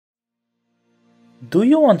Do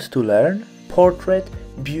you want to learn portrait,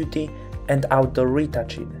 beauty, and outdoor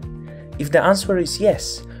retouching? If the answer is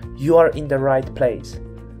yes, you are in the right place.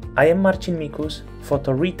 I am Marcin Mikus,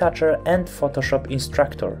 photo retoucher and Photoshop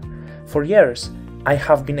instructor. For years, I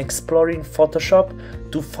have been exploring Photoshop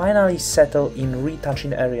to finally settle in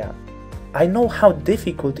retouching area. I know how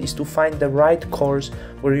difficult it is to find the right course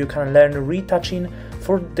where you can learn retouching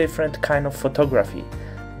for different kind of photography.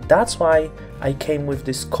 That's why I came with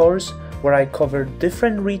this course where I cover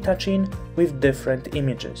different retouching with different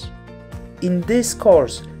images. In this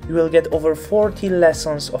course, you will get over 40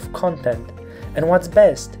 lessons of content, and what's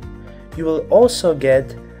best, you will also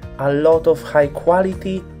get a lot of high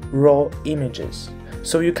quality raw images.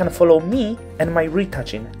 So you can follow me and my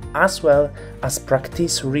retouching as well as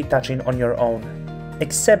practice retouching on your own.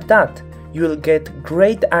 Except that you will get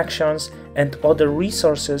great actions and other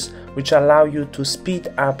resources which allow you to speed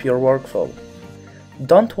up your workflow.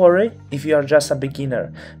 Don't worry if you are just a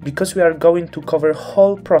beginner, because we are going to cover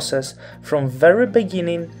whole process from very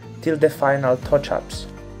beginning till the final touch-ups.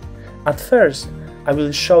 At first, I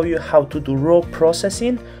will show you how to do raw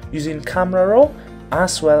processing using Camera Raw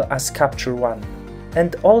as well as Capture One.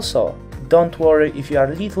 And also, don't worry if you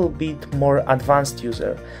are a little bit more advanced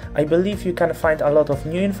user. I believe you can find a lot of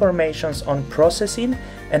new information on processing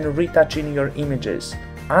and retouching your images,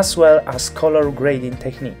 as well as color grading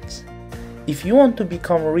techniques. If you want to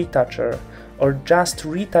become a retoucher or just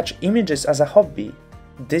retouch images as a hobby,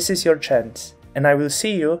 this is your chance, and I will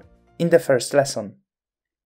see you in the first lesson.